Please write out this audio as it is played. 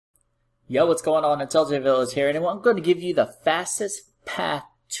Yo, what's going on? It's LJ Villas here, and I'm going to give you the fastest path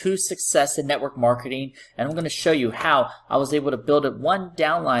to success in network marketing, and I'm going to show you how I was able to build one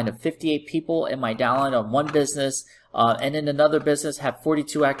downline of 58 people in my downline on one business, and in another business have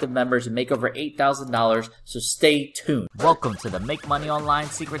 42 active members and make over $8,000, so stay tuned. Welcome to the Make Money Online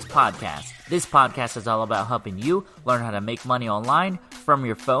Secrets Podcast. This podcast is all about helping you learn how to make money online from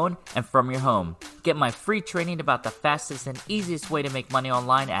your phone and from your home. Get my free training about the fastest and easiest way to make money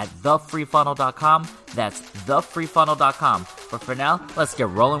online at thefreefunnel.com. That's thefreefunnel.com. But for now, let's get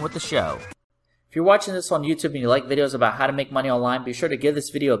rolling with the show. If you're watching this on YouTube and you like videos about how to make money online, be sure to give this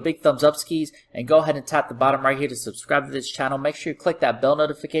video a big thumbs up skis and go ahead and tap the bottom right here to subscribe to this channel. Make sure you click that bell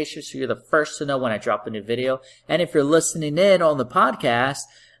notification so you're the first to know when I drop a new video. And if you're listening in on the podcast,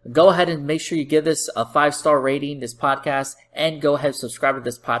 go ahead and make sure you give this a 5-star rating, this podcast, and go ahead and subscribe to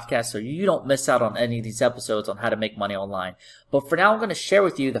this podcast so you don't miss out on any of these episodes on how to make money online. But for now, I'm going to share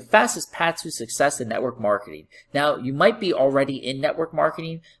with you the fastest path to success in network marketing. Now, you might be already in network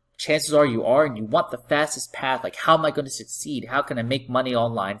marketing. Chances are you are, and you want the fastest path. Like, how am I going to succeed? How can I make money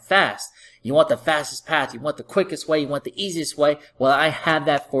online fast? You want the fastest path. You want the quickest way. You want the easiest way. Well, I have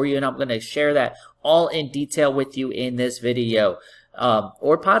that for you, and I'm going to share that all in detail with you in this video.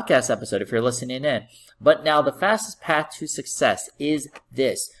 Or podcast episode if you're listening in. But now the fastest path to success is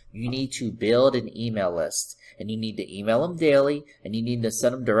this. You need to build an email list, and you need to email them daily, and you need to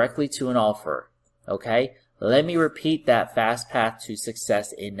send them directly to an offer. Okay? Let me repeat that fast path to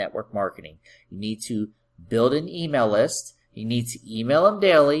success in network marketing. You need to build an email list, you need to email them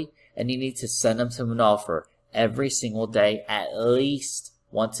daily, and you need to send them to an offer every single day, at least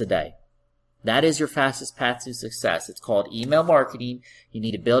once a day. That is your fastest path to success. It's called email marketing. You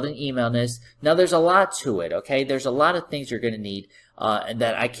need to build an email list. Now, there's a lot to it, okay? There's a lot of things you're going to need, and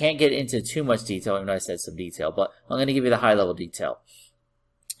that I can't get into too much detail, even though I said some detail, but I'm going to give you the high-level detail.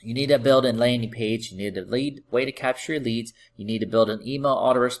 You need to build a landing page. You need a way to capture your leads. You need to build an email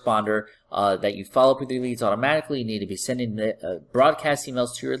autoresponder that you follow up with your leads automatically. You need to be sending broadcast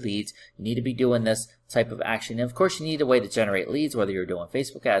emails to your leads. You need to be doing this type of action. And of course, you need a way to generate leads, whether you're doing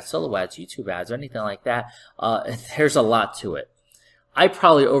Facebook ads, solo ads, YouTube ads, or anything like that. There's a lot to it. I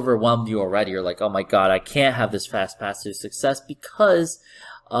probably overwhelmed you already. You're like, oh my God, I can't have this fast path to success because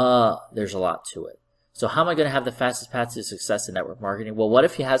there's a lot to it. So how am I going to have the fastest path to success in network marketing? Well, what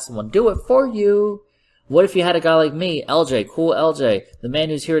if you had someone do it for you? What if you had a guy like me, LJ, cool LJ, the man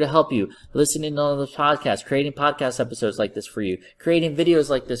who's here to help you, listening on the podcast, creating podcast episodes like this for you, creating videos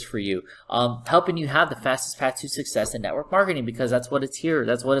like this for you, helping you have the fastest path to success in network marketing, because that's what it's here.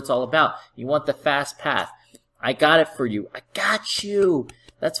 That's what it's all about. You want the fast path. I got it for you. I got you.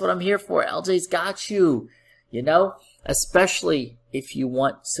 That's what I'm here for. LJ's got you. You know, especially if you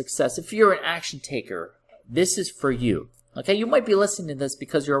want success. If you're an action taker, this is for you. Okay, you might be listening to this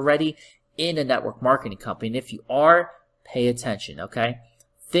because you're already in a network marketing company. And if you are, pay attention, okay?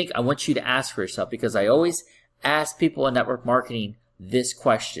 I want you to ask for yourself, because I always ask people in network marketing this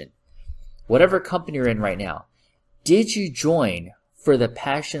question. Whatever company you're in right now, did you join for the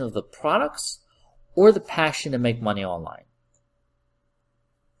passion of the products or the passion to make money online?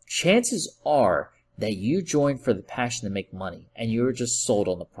 Chances are that you joined for the passion to make money and you were just sold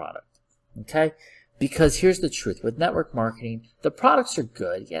on the product, okay? Because here's the truth. With network marketing, the products are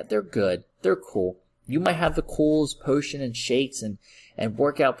good. Yeah, they're good. They're cool. You might have the coolest potion and shakes and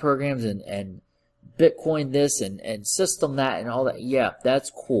workout programs and Bitcoin this and system that and all that. Yeah, that's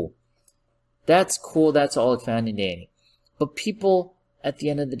cool. That's cool. That's all fine and dandy. But people, at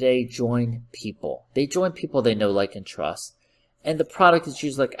the end of the day, join people. They join people they know, like, and trust. And the product is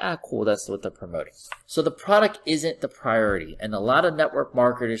usually like, cool, that's what they're promoting. So the product isn't the priority. And a lot of network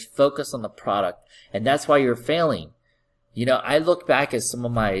marketers focus on the product. And that's why you're failing. You know, I look back at some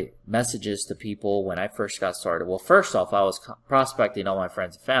of my messages to people when I first got started. Well, first off, I was prospecting all my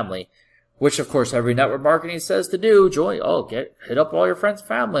friends and family, which of course every network marketing says to do. Hit up all your friends and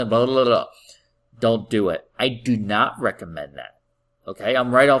family and blah, blah, blah. Don't do it. I do not recommend that. Okay,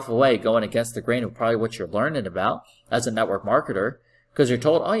 I'm right off the way going against the grain of probably what you're learning about as a network marketer, because you're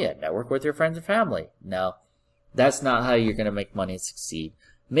told, oh yeah, network with your friends and family. No, that's not how you're going to make money and succeed.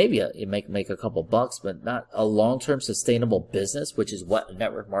 Maybe you make a couple bucks, but not a long-term sustainable business, which is what a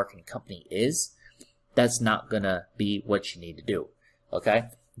network marketing company is. That's not going to be what you need to do. Okay,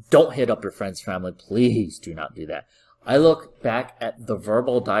 don't hit up your friends and family. Please do not do that. I look back at the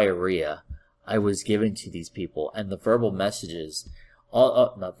verbal diarrhea I was giving to these people and the verbal messages.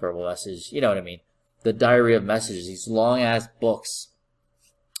 Not verbal messages, you know what I mean. The diarrhea of messages, these long-ass books.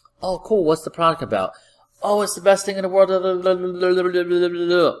 Oh, cool, what's the product about? Oh, it's the best thing in the world.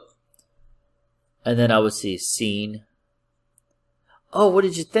 And then I would see scene. Oh, what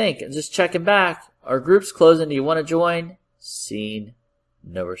did you think? And just checking back. Our group's closing. Do you want to join? Seen,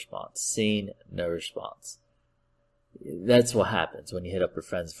 no response. Seen, no response. That's what happens when you hit up your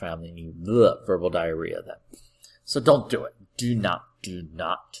friends and family and you verbal diarrhea them. So don't do it. Do not do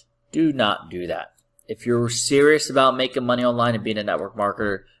that. If you're serious about making money online and being a network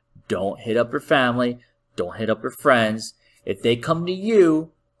marketer, don't hit up your family. Don't hit up your friends. If they come to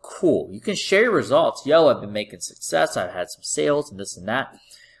you, cool. You can share your results. Yo, I've been making success. I've had some sales and this and that.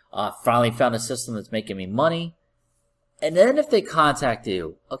 Finally found a system that's making me money. And then if they contact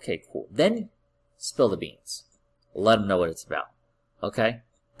you, okay, cool. Then spill the beans. Let them know what it's about. Okay?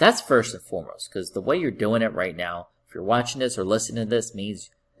 That's first and foremost, because the way you're doing it right now, if you're watching this or listening to this, means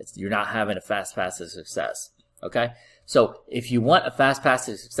you're not having a fast path to success. Okay? So if you want a fast path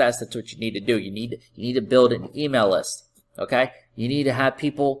to success, that's what you need to do. You need to build an email list. Okay? You need to have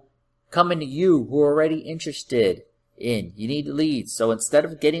people coming to you who are already interested in. You need leads. So instead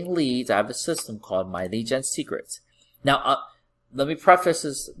of getting leads, I have a system called My Lead Gen Secrets. Now, let me preface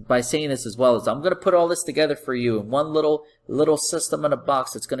this by saying this as well, as I'm going to put all this together for you in one little system in a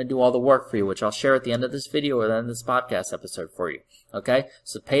box that's going to do all the work for you, which I'll share at the end of this video or the end of this podcast episode for you. Okay?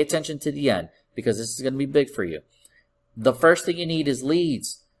 So pay attention to the end, because this is going to be big for you. The first thing you need is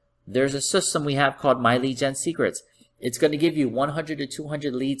leads. There's a system we have called My Lead Gen Secrets. It's going to give you 100 to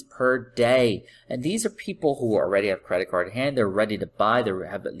 200 leads per day. And these are people who already have credit card in hand. They're ready to buy. They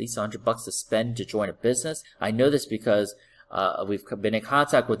have at least $100 to spend to join a business. I know this because we've been in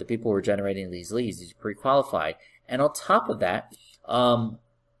contact with the people who are generating these leads. These are pre-qualified. And on top of that,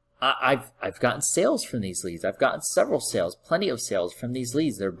 I've gotten sales from these leads. I've gotten several sales, plenty of sales from these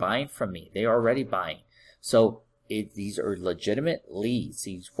leads. They're buying from me. They are already buying. So these are legitimate leads.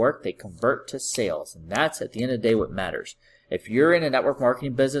 These work, they convert to sales. And that's, at the end of the day, what matters. If you're in a network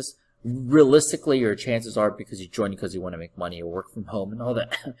marketing business, realistically, your chances are because you joined because you want to make money or work from home and all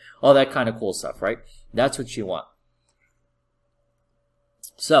that kind of cool stuff, right? That's what you want.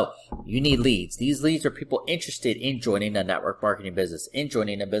 So you need leads. These leads are people interested in joining a network marketing business, in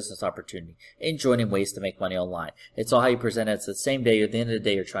joining a business opportunity, in joining ways to make money online. It's all how you present it. It's the same day. At the end of the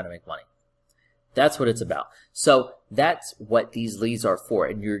day, you're trying to make money. That's what it's about. So that's what these leads are for,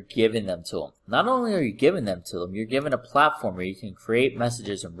 and you're giving them to them. Not only are you giving them to them, you're given a platform where you can create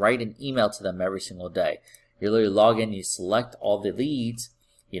messages and write an email to them every single day. You literally log in, you select all the leads.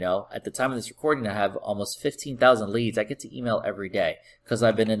 You know, at the time of this recording, I have almost 15,000 leads. I get to email every day because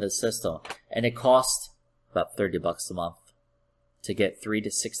I've been in the system, and it costs about $30 a month to get 3,000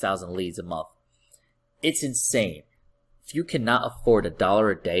 to 6,000 leads a month. It's insane. If you cannot afford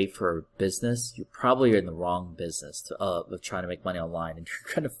 $1 a day for a business, you probably are in the wrong business of trying to make money online, and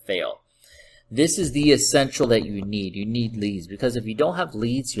you're going to fail. This is the essential that you need. You need leads, because if you don't have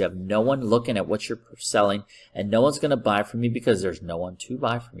leads, you have no one looking at what you're selling, and no one's going to buy from you because there's no one to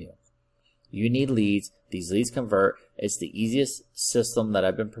buy from you. You need leads. These leads convert. It's the easiest system that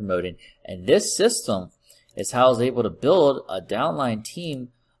I've been promoting, and this system is how I was able to build a downline team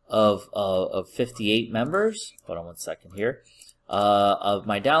of 58 members. Hold on one second here. Of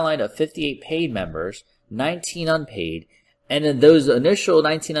my downline of 58 paid members, 19 unpaid. And then those initial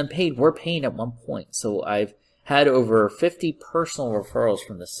 19 unpaid were paying at one point. So I've had over 50 personal referrals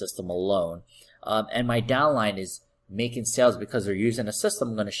from the system alone. And my downline is making sales because they're using a system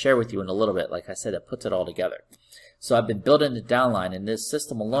I'm going to share with you in a little bit. Like I said, that puts it all together. So I've been building the downline. In this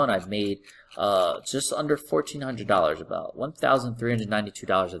system alone, I've made just under $1,400, about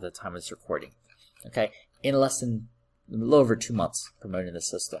 $1,392 at the time of this recording. Okay, in less than a little over 2 months promoting the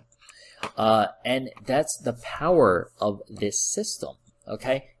system. And that's the power of this system.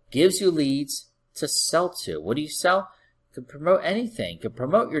 Okay, gives you leads to sell to. What do you sell? You can promote anything. You can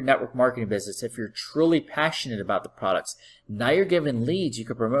promote your network marketing business if you're truly passionate about the products. Now you're given leads you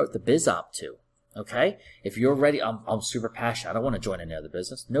can promote the BizOp to. Okay, if you're ready, I'm super passionate. I don't want to join any other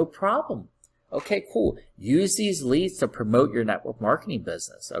business. No problem. Okay, cool. Use these leads to promote your network marketing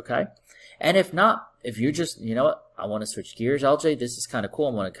business. Okay, and if not, if you're just, you know what, I want to switch gears, LJ, this is kind of cool.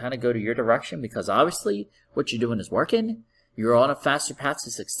 I want to kind of go to your direction because obviously what you're doing is working. You're on a faster path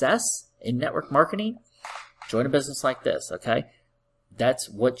to success in network marketing. Join a business like this, okay? That's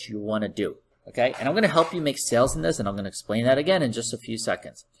what you want to do, okay? And I'm going to help you make sales in this, and I'm going to explain that again in just a few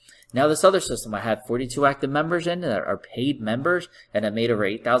seconds. Now, this other system I had 42 active members in that are paid members, and I made over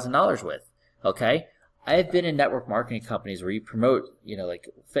 $8,000 with, okay? I have been in network marketing companies where you promote, you know, like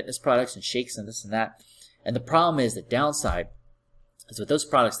fitness products and shakes and this and that. And the problem is, the downside is with those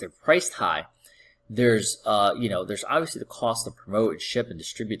products, they're priced high. There's, there's obviously the cost to promote and ship and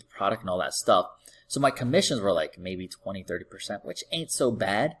distribute the product and all that stuff. So my commissions were like maybe 20, 30%, which ain't so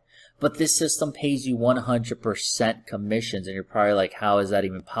bad. But this system pays you 100% commissions, and you're probably like, how is that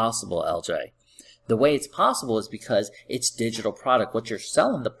even possible, LJ? The way it's possible is because it's digital product. What you're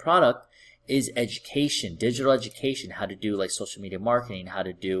selling, the product, is education, digital education, how to do like social media marketing, how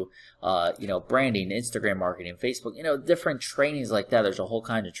to do, branding, Instagram marketing, Facebook, different trainings like that. There's a whole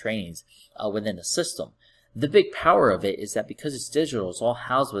kind of trainings within the system. The big power of it is that because it's digital, it's all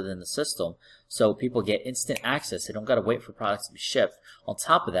housed within the system. So people get instant access. They don't got to wait for products to be shipped. On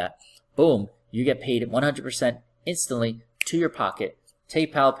top of that, boom, you get paid 100% instantly to your pocket.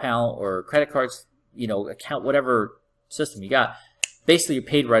 Take PayPal or credit cards, account, whatever system you got. Basically, you're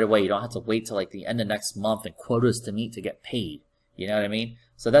paid right away. You don't have to wait till like the end of next month and quotas to meet to get paid. You know what I mean?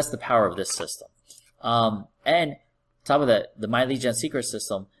 So that's the power of this system. And on top of that, the My Lead Gen Secret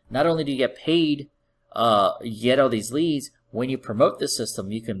system, not only do you get paid, you get all these leads, when you promote this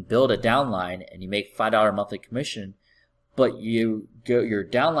system, you can build a downline and you make $5 monthly commission, but your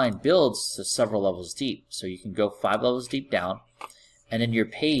downline builds to several levels deep. So you can go 5 levels deep down, and then you're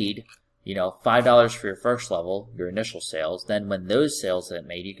paid, $5 for your first level, your initial sales. Then when those sales that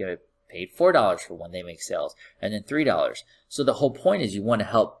made, you get paid $4 for when they make sales, and then $3. So the whole point is you want to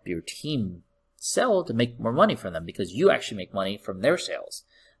help your team sell to make more money from them, because you actually make money from their sales.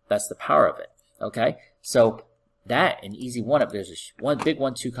 That's the power of it. Okay, so that and Easy One Up, there's a big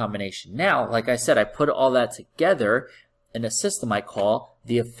 1-2 combination. Now, like I said, I put all that together in a system I call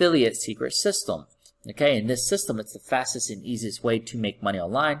the Affiliate Secret System. Okay, in this system, it's the fastest and easiest way to make money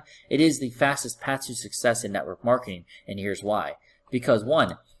online. It is the fastest path to success in network marketing, and here's why. Because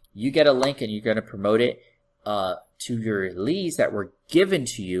one, you get a link and you're going to promote it to your leads that were given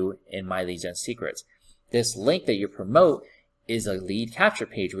to you in My Lead Gen Secrets. This link that you promote is a lead capture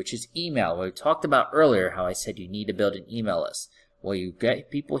page, which is email. We talked about earlier how I said you need to build an email list. Well, you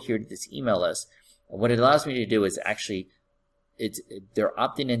get people here to this email list. What it allows me to do is actually, they're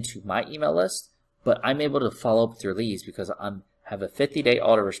opting into my email list, but I'm able to follow up with your leads because I have a 50-day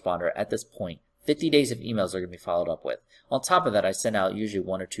autoresponder at this point. 50 days of emails are going to be followed up with. On top of that, I send out usually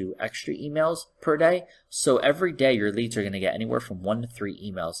 1 or 2 extra emails per day. So every day your leads are going to get anywhere from 1 to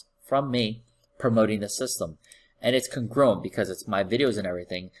 3 emails from me promoting the system. And it's congruent because it's my videos and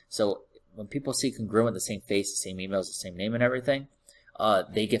everything. So when people see congruent, the same face, the same emails, the same name and everything,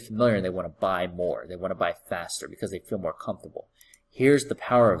 they get familiar and they want to buy more. They want to buy faster because they feel more comfortable. Here's the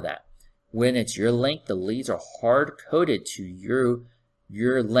power of that. When it's your link, the leads are hard-coded to your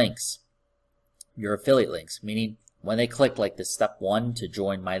links, your affiliate links, meaning when they click like the step 1 to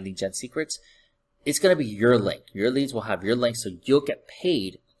join My Lead Gen Secrets, it's going to be your link. Your leads will have your link, so you'll get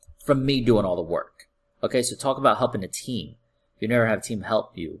paid from me doing all the work. Okay, so talk about helping a team. If you never have a team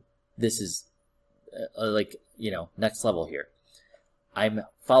help you, this is next level here. I'm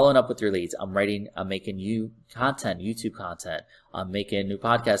following up with your leads. I'm making you content, YouTube content. I'm making new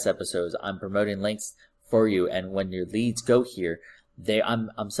podcast episodes. I'm promoting links for you. And when your leads go here,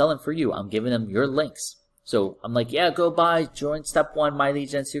 I'm selling for you. I'm giving them your links. So I'm like, yeah, go buy, join step 1, My Lead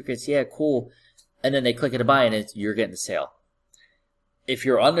Gen Secrets. Yeah, cool. And then they click it to buy, and you're getting the sale. If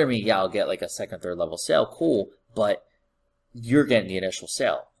you're under me, yeah, I'll get like a 2nd, 3rd level sale. Cool. But you're getting the initial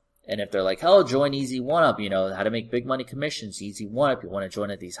sale. And if they're like, oh, join Easy One Up, how to make big money commissions, Easy One Up, you want to join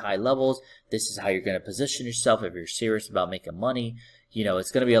at these high levels, this is how you're going to position yourself if you're serious about making money.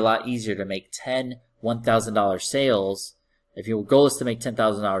 It's going to be a lot easier to make 10 $1,000 sales. If your goal is to make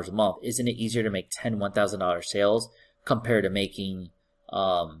 $10,000 a month, isn't it easier to make 10 $1,000 sales compared to making,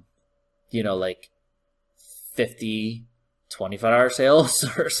 like 50 $25 sales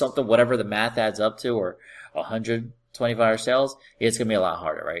or something, whatever the math adds up to, or 100 $25 sales? It's going to be a lot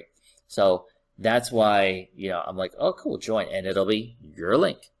harder, right? So that's why, I'm like, oh, cool, join. And it'll be your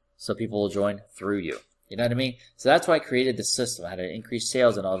link. So people will join through you. You know what I mean? So that's why I created this system, how to increase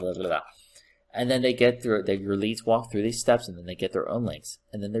sales and all that. And then they get through, your leads walk through these steps, and then they get their own links.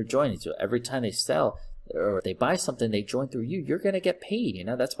 And then they're joining. So every time they sell or they buy something, they join through you. You're going to get paid.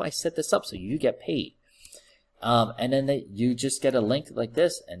 That's why I set this up, so you get paid. And then you just get a link like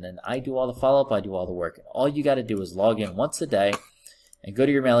this, and then I do all the follow-up, I do all the work. And all you got to do is log in once a day and go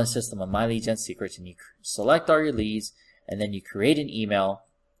to your mailing system on My Lead Gen Secrets, and you select all your leads, and then you create an email.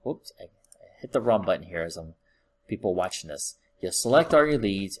 Whoops, I hit the wrong button here as people watching this. You select all your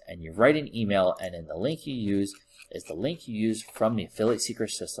leads, and you write an email, and then the link you use is the link you use from the Affiliate Secret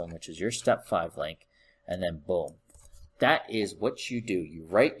System, which is your step 5 link, and then boom. That is what you do. You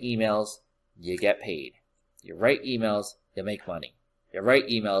write emails, you get paid. You write emails, you make money. You write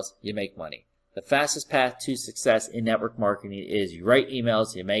emails, you make money. The fastest path to success in network marketing is you write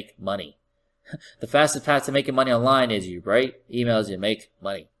emails, you make money. The fastest path to making money online is you write emails, you make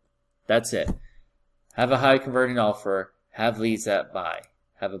money. That's it. Have a high converting offer. Have leads that buy.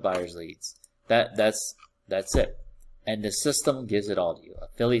 have a buyer's leads. That's it. And the system gives it all to you,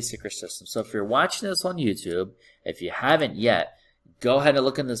 Affiliate Secret System. So if you're watching this on YouTube, if you haven't yet, go ahead and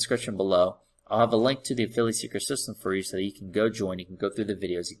look in the description below. I'll have a link to the Affiliate Secret System for you so that you can go join, you can go through the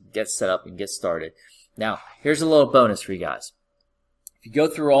videos, you can get set up and get started. Now, here's a little bonus for you guys. If you go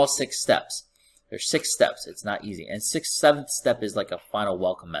through all 6 steps, there's 6 steps, it's not easy. And 7th step is like a final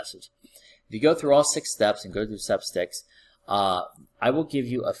welcome message. If you go through all 6 steps and go through step 6, I will give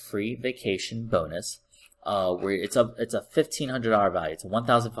you a free vacation bonus. Where it's a $1,500 value. It's a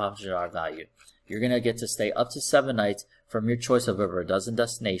 $1,500 value. You're going to get to stay up to 7 nights from your choice of over a dozen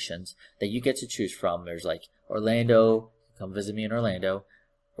destinations that you get to choose from. There's like Orlando, come visit me in Orlando,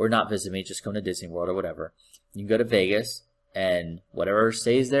 or not visit me, just come to Disney World or whatever. You can go to Vegas, and whatever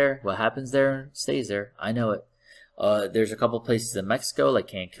stays there, what happens there stays there. I know it. There's a couple places in Mexico, like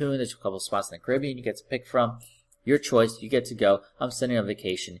Cancun. There's a couple spots in the Caribbean you get to pick from. Your choice. You get to go. I'm sending on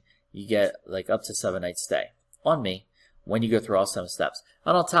vacation. You get like up to 7 nights stay on me when you go through all 7 steps.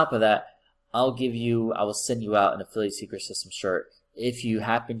 And on top of that, I will send you out an Affiliate Secret System shirt if you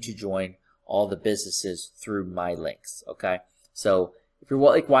happen to join all the businesses through my links. Okay. So if you're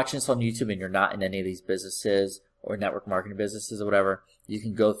like watching this on YouTube and you're not in any of these businesses or network marketing businesses or whatever, you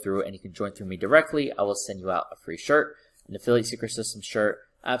can go through and you can join through me directly. I will send you out a free shirt, an Affiliate Secret System shirt,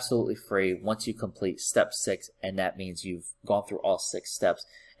 absolutely free once you complete step 6, and that means you've gone through all 6 steps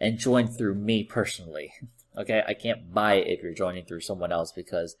and join through me personally. Okay, I can't buy it if you're joining through someone else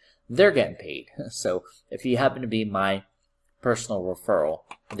because they're getting paid. So if you happen to be my personal referral,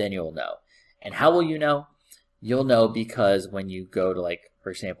 then you'll know. And how will you know? You'll know because when you go to, like,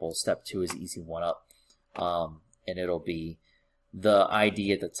 for example, step 2 is easy 1-up, and it'll be the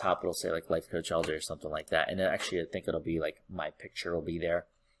ID at the top. It'll say like Life Coach LJ or something like that. And then actually, I think it'll be like my picture will be there.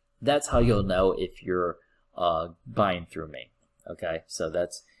 That's how you'll know if you're buying through me. Okay, so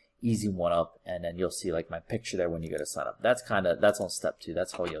that's easy 1-up, and then you'll see like my picture there when you go to sign up. That's on step 2.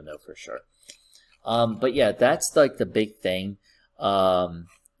 That's how you'll know for sure. But yeah, that's like the big thing.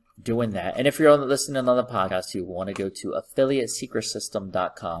 Doing that. And if you're listening to another podcast, you want to go to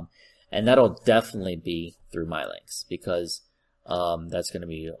affiliatesecretsystem.com, and that'll definitely be through my links because that's going to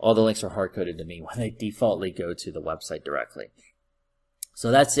be, all the links are hard coded to me when they defaultly go to the website directly. So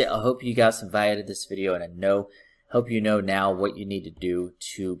that's it. I hope you got some value out of this video, and hope you know now what you need to do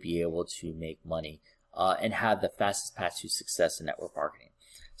to be able to make money and have the fastest path to success in network marketing.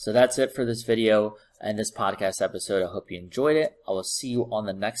 So that's it for this video and this podcast episode. I hope you enjoyed it. I will see you on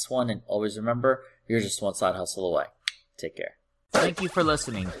the next one, and always remember, you're just one side hustle away. Take care. Thank you for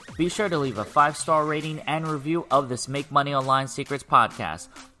listening. Be sure to leave a 5-star rating and review of this Make Money Online Secrets podcast.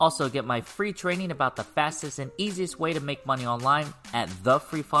 Also, get my free training about the fastest and easiest way to make money online at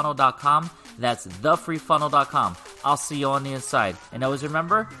thefreefunnel.com. That's thefreefunnel.com. I'll see you on the inside. And always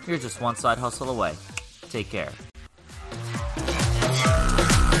remember, you're just one side hustle away. Take care.